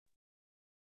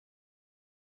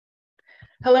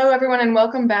Hello, everyone, and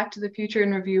welcome back to the Future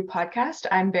in Review podcast.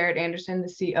 I'm Barrett Anderson,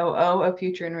 the COO of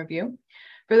Future in Review.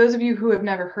 For those of you who have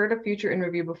never heard of Future in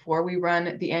Review before, we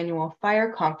run the annual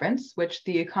FIRE conference, which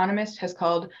The Economist has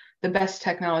called the best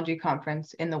technology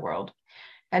conference in the world.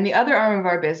 And the other arm of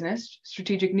our business,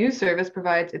 Strategic News Service,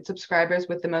 provides its subscribers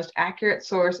with the most accurate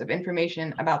source of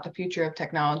information about the future of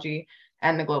technology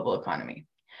and the global economy.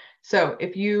 So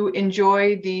if you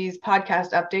enjoy these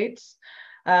podcast updates,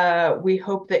 we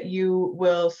hope that you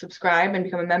will subscribe and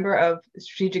become a member of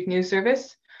Strategic News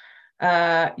Service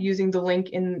using the link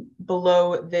in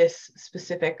below this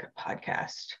specific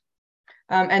podcast.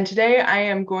 And today I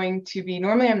am going to be,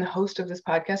 normally I'm the host of this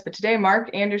podcast, but today Mark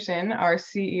Anderson, our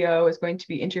CEO, is going to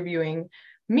be interviewing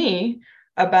me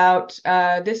about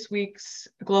this week's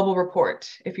global report.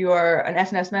 If you are an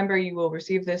SNS member, you will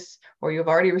receive this, or you've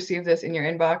already received this in your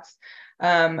inbox.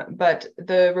 But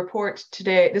the report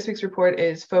today, this week's report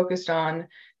is focused on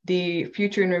the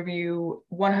Future in Review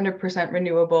 100%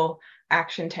 Renewable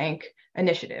Action Tank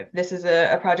Initiative. This is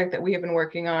a project that we have been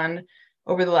working on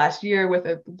over the last year with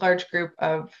a large group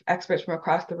of experts from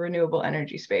across the renewable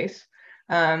energy space.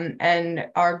 And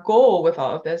our goal with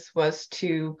all of this was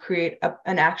to create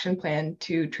an action plan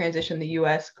to transition the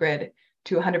US grid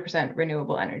to 100%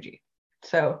 renewable energy.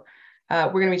 So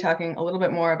we're going to be talking a little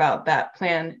bit more about that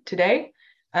plan today.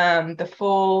 The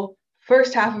full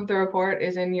first half of the report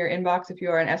is in your inbox if you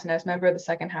are an SNS member. The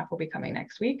second half will be coming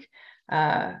next week.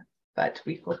 But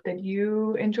we hope that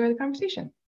you enjoy the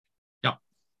conversation. Yeah.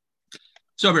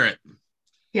 So, Barrett.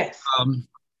 Yes.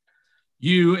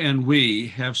 You and we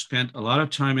have spent a lot of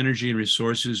time, energy, and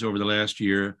resources over the last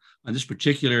year on this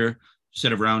particular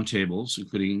set of roundtables,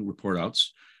 including report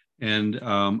outs. And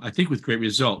I think with great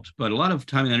result, but a lot of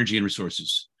time and energy and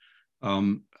resources.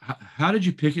 How did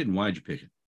you pick it and why did you pick it?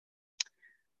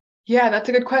 Yeah, that's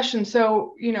a good question.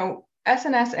 So,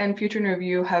 SNS and Future in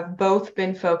Review have both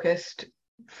been focused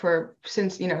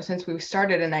since we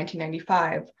started in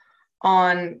 1995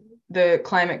 on the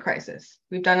climate crisis.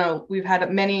 We've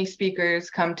had many speakers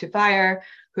come to FIRE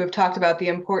who have talked about the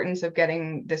importance of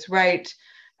getting this right,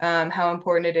 how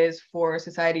important it is for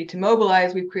society to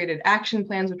mobilize. We've created action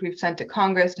plans, which we've sent to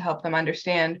Congress to help them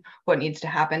understand what needs to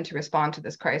happen to respond to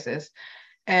this crisis.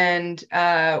 And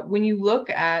when you look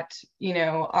at,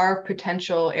 our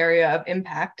potential area of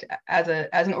impact as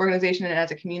an organization and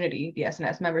as a community, the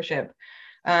SNS membership,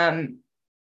 and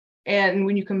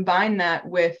when you combine that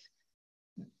with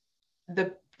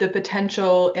the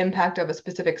potential impact of a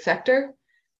specific sector,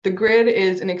 the grid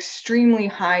is an extremely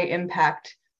high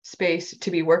impact space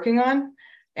to be working on.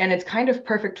 And it's kind of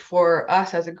perfect for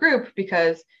us as a group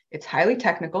because it's highly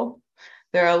technical.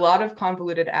 There are a lot of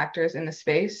convoluted actors in the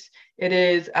space. It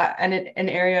is an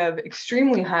area of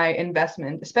extremely high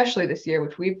investment, especially this year,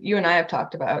 which you and I have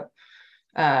talked about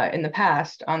in the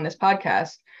past on this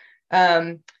podcast.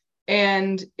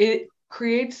 And it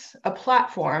creates a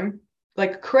platform,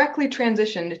 like correctly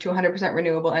transitioned to 100%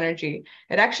 renewable energy.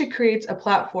 It actually creates a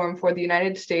platform for the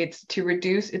United States to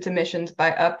reduce its emissions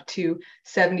by up to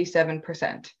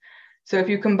 77%. So if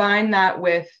you combine that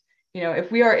with, if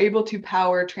we are able to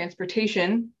power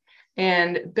transportation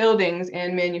and buildings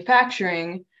and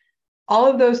manufacturing, all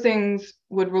of those things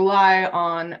would rely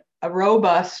on a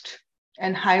robust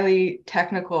and highly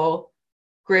technical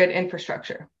grid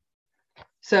infrastructure.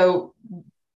 So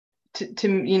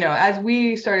as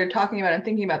we started talking about and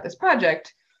thinking about this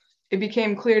project, it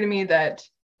became clear to me that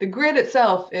the grid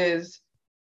itself is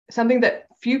something that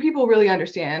few people really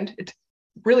understand. It's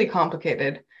really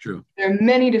complicated. True. There are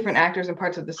many different actors and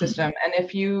parts of the system. And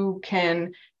if you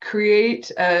can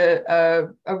create a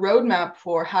roadmap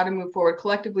for how to move forward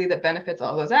collectively that benefits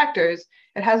all those actors,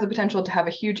 it has the potential to have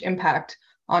a huge impact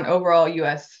on overall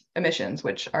US emissions,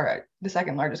 which are the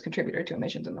second largest contributor to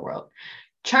emissions in the world.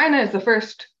 China is the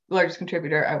first largest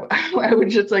contributor, I would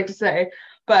just like to say,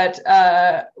 but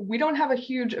we don't have a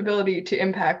huge ability to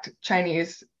impact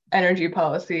Chinese energy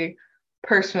policy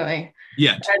personally.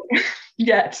 Yet.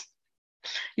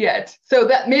 So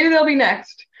that maybe they'll be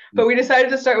next, but we decided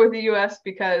to start with the US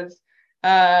because,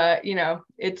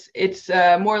 it's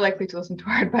more likely to listen to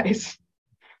our advice.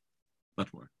 Much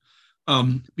more.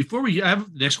 Before I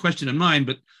have the next question in mind,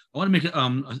 but I want to make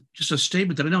just a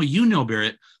statement that I know,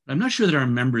 Barrett, but I'm not sure that our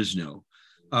members know.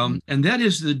 And that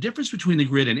is the difference between the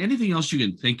grid and anything else you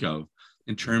can think of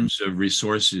in terms of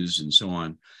resources and so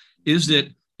on, is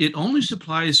that it only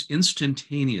supplies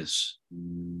instantaneous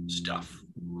stuff.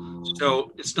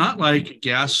 So it's not like a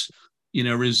gas,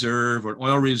 reserve or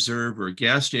oil reserve or a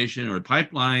gas station or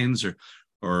pipelines or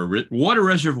water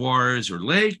reservoirs or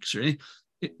lakes or anything.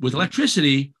 With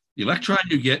electricity, The electron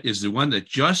you get is the one that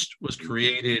just was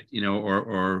created,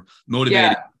 or Yeah.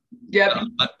 motivated Yep.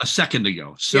 a second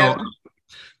ago. So Yep.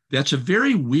 that's a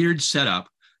very weird setup,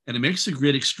 and it makes the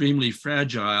grid extremely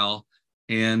fragile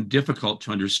and difficult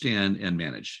to understand and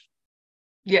manage.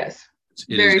 Yes.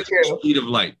 It is Very at the true. speed of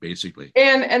light, basically.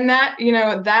 And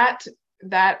that,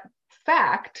 that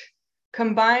fact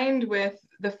combined with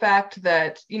the fact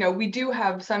that, we do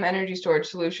have some energy storage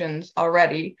solutions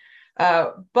already,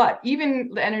 but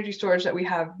even the energy storage that we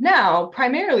have now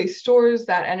primarily stores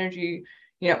that energy.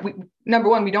 Number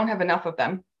one, we don't have enough of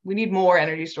them. We need more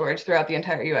energy storage throughout the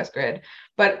entire US grid.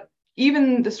 But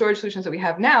even the storage solutions that we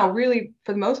have now really,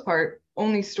 for the most part,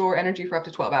 only store energy for up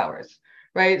to 12 hours,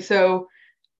 right? So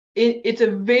it's a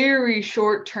very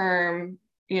short term,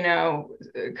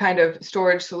 kind of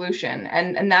storage solution.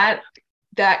 And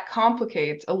that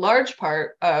complicates a large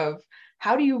part of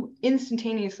how do you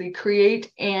instantaneously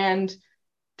create and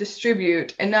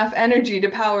distribute enough energy to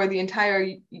power the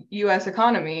entire US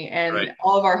economy and Right.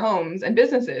 all of our homes and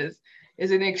businesses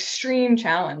is an extreme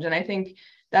challenge. And I think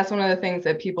that's one of the things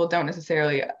that people don't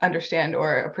necessarily understand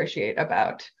or appreciate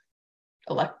about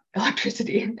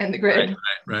electricity and the grid.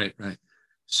 Right.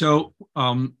 So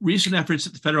recent efforts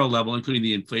at the federal level, including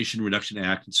the Inflation Reduction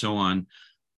Act and so on,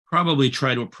 probably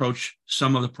try to approach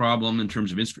some of the problem in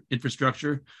terms of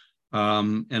infrastructure.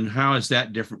 And how is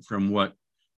that different from what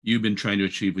you've been trying to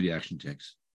achieve with the action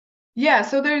takes? Yeah,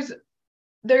 so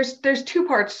there's two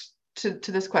parts to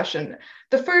this question.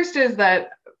 The first is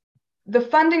that the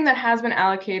funding that has been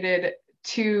allocated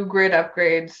to grid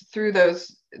upgrades through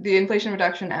the Inflation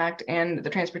Reduction Act and the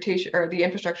transportation or the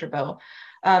infrastructure bill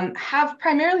have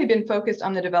primarily been focused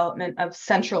on the development of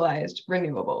centralized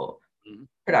renewable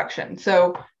production.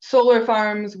 So solar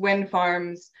farms, wind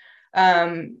farms,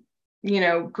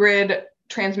 grid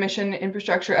transmission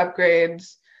infrastructure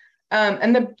upgrades.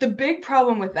 And the big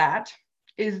problem with that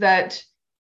is that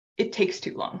it takes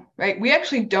too long, right? We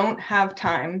actually don't have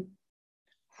time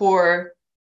to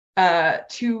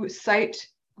site,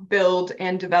 build,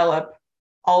 and develop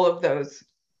all of those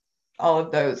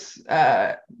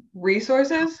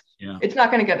resources. Yeah. It's not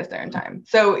going to get us there in time.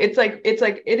 So it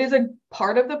is a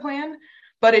part of the plan,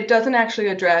 but it doesn't actually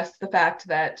address the fact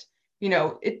that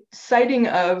siting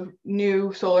of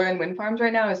new solar and wind farms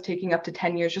right now is taking up to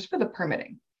 10 years just for the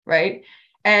permitting, right?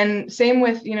 And same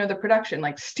with the production.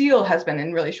 Like steel has been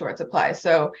in really short supply,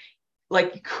 so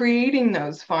like creating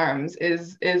those farms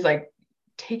is like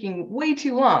taking way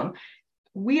too long.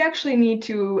 We actually need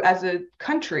to, as a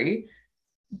country,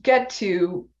 get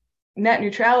to net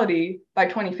neutrality by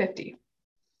 2050.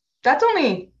 That's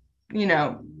only,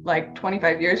 like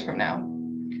 25 years from now.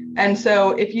 And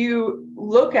so if you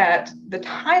look at the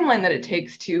timeline that it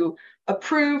takes to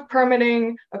approve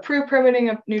permitting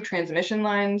of new transmission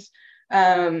lines,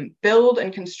 build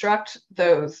and construct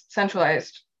those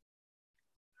centralized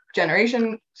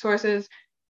generation sources,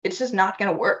 it's just not going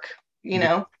to work,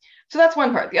 So that's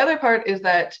one part. The other part is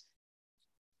that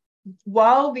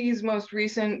while these most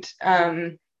recent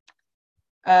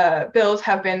bills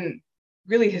have been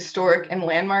really historic and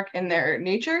landmark in their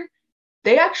nature,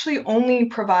 they actually only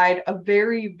provide a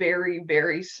very, very,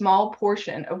 very small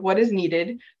portion of what is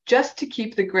needed just to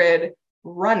keep the grid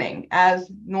running as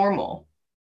normal.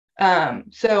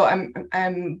 So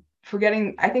I'm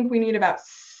forgetting, I think we need about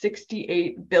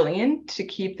 68 billion to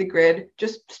keep the grid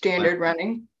just standard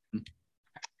running.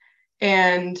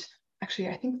 And actually,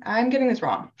 I think I'm getting this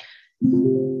wrong.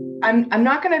 I'm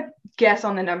not going to guess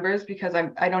on the numbers because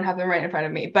I don't have them right in front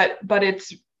of me, but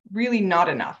it's really not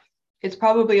enough. It's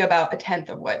probably about a tenth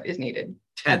of what is needed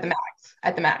at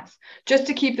the max, just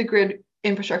to keep the grid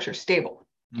infrastructure stable.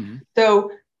 Mm-hmm. So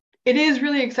it is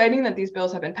really exciting that these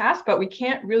bills have been passed, but we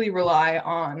can't really rely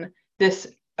on this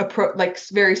approach, like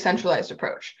very centralized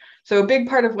approach. So a big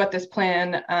part of what this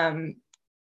plan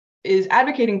is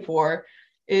advocating for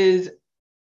is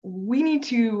we need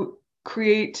to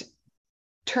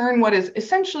turn what is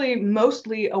essentially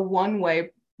mostly a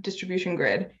one-way distribution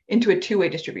grid into a two-way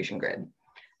distribution grid.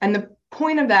 And the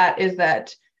point of that is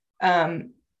that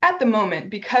at the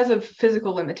moment, because of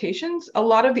physical limitations, a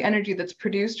lot of the energy that's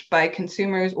produced by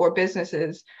consumers or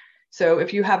businesses, so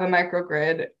if you have a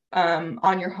microgrid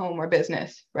on your home or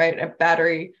business, right, a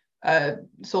battery,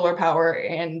 solar power,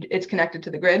 and it's connected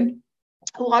to the grid,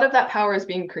 a lot of that power is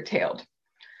being curtailed.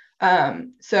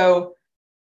 So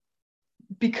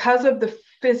because of the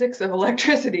physics of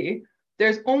electricity,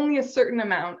 there's only a certain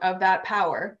amount of that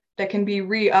power that can be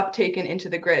reuptaken into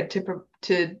the grid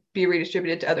to be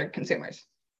redistributed to other consumers.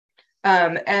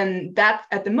 And that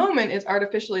at the moment is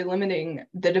artificially limiting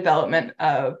the development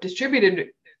of distributed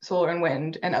solar and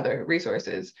wind and other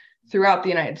resources throughout the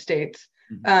United States.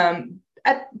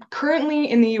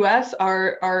 Currently in the US,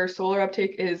 our solar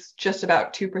uptake is just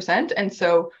about 2%. And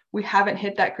so we haven't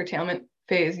hit that curtailment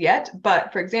phase yet.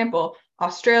 But for example,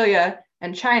 Australia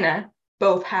and China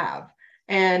both have.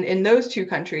 And in those two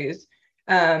countries,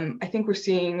 I think we're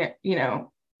seeing,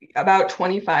 about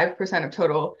 25% of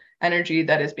total energy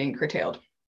that is being curtailed,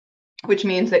 which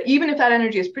means that even if that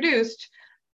energy is produced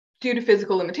due to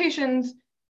physical limitations,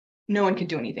 no one can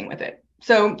do anything with it.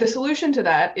 So the solution to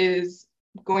that is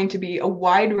going to be a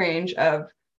wide range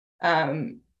of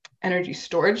energy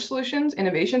storage solutions,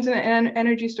 innovations in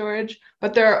energy storage,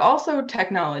 but there are also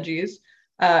technologies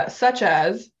such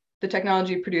as the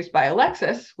technology produced by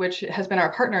Alexis, which has been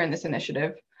our partner in this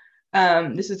initiative.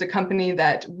 This is a company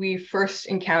that we first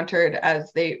encountered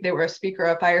as they were a speaker,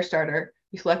 a fire starter.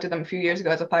 We selected them a few years ago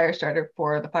as a fire starter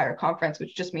for the fire conference,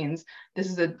 which just means this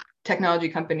is a technology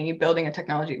company building a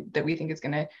technology that we think is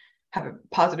going to have a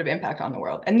positive impact on the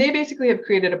world. And they basically have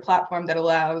created a platform that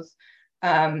allows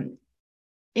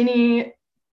any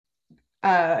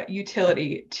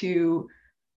utility to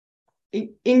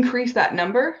increase that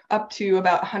number up to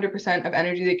about 100% of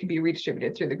energy that can be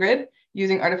redistributed through the grid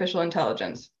using artificial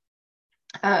intelligence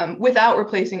without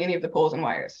replacing any of the poles and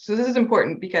wires. So this is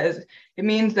important because it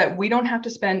means that we don't have to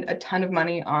spend a ton of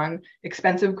money on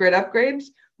expensive grid upgrades.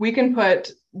 We can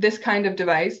put this kind of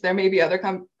device. There may be other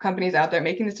companies out there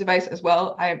making this device as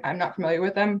well. I'm not familiar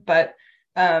with them, but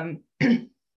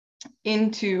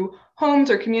into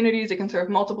homes or communities. It can serve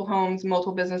multiple homes,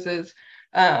 multiple businesses,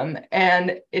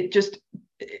 and it just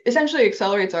essentially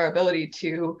accelerates our ability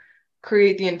to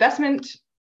create the investment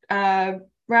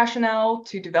rationale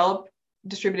to develop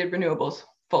distributed renewables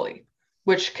fully,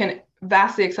 which can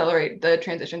vastly accelerate the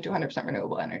transition to 100%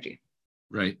 renewable energy.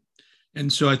 Right.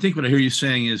 And so I think what I hear you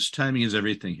saying is timing is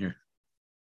everything here.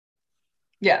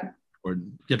 Yeah. Or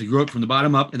you have to grow it from the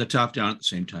bottom up and the top down at the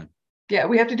same time. Yeah,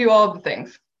 we have to do all of the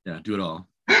things. Yeah, do it all.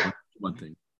 One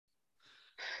thing.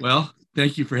 Well,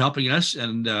 thank you for helping us.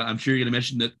 And I'm sure you're going to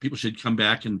mention that people should come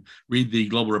back and read the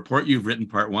global report you've written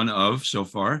part 1 of so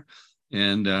far.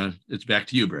 And it's back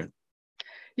to you, Brett.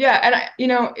 Yeah, and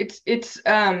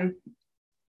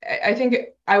I think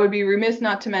I would be remiss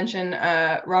not to mention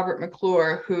Robert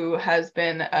McClure, who has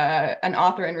been an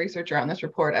author and researcher on this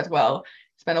report as well.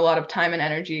 Spent a lot of time and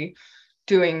energy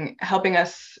helping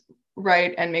us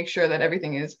write and make sure that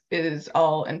everything is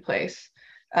all in place.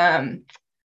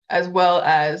 As well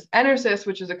as Enersys,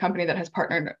 which is a company that has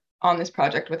partnered on this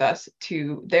project with us.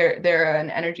 They're an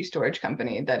energy storage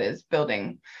company that is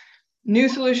building new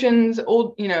solutions,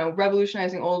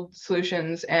 revolutionizing old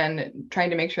solutions, and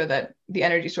trying to make sure that the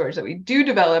energy storage that we do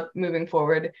develop moving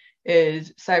forward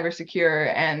is cyber secure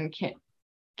and can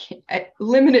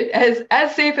limited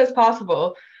as safe as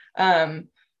possible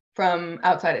from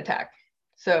outside attack.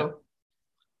 So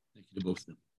thank you to both of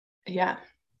them. Yeah,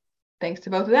 thanks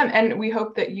to both of them. And we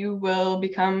hope that you will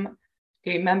become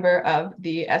a member of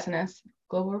the SNS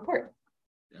Global Report.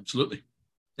 Absolutely.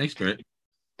 Thanks, Barrett.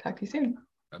 Talk to you soon.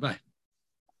 Bye-bye.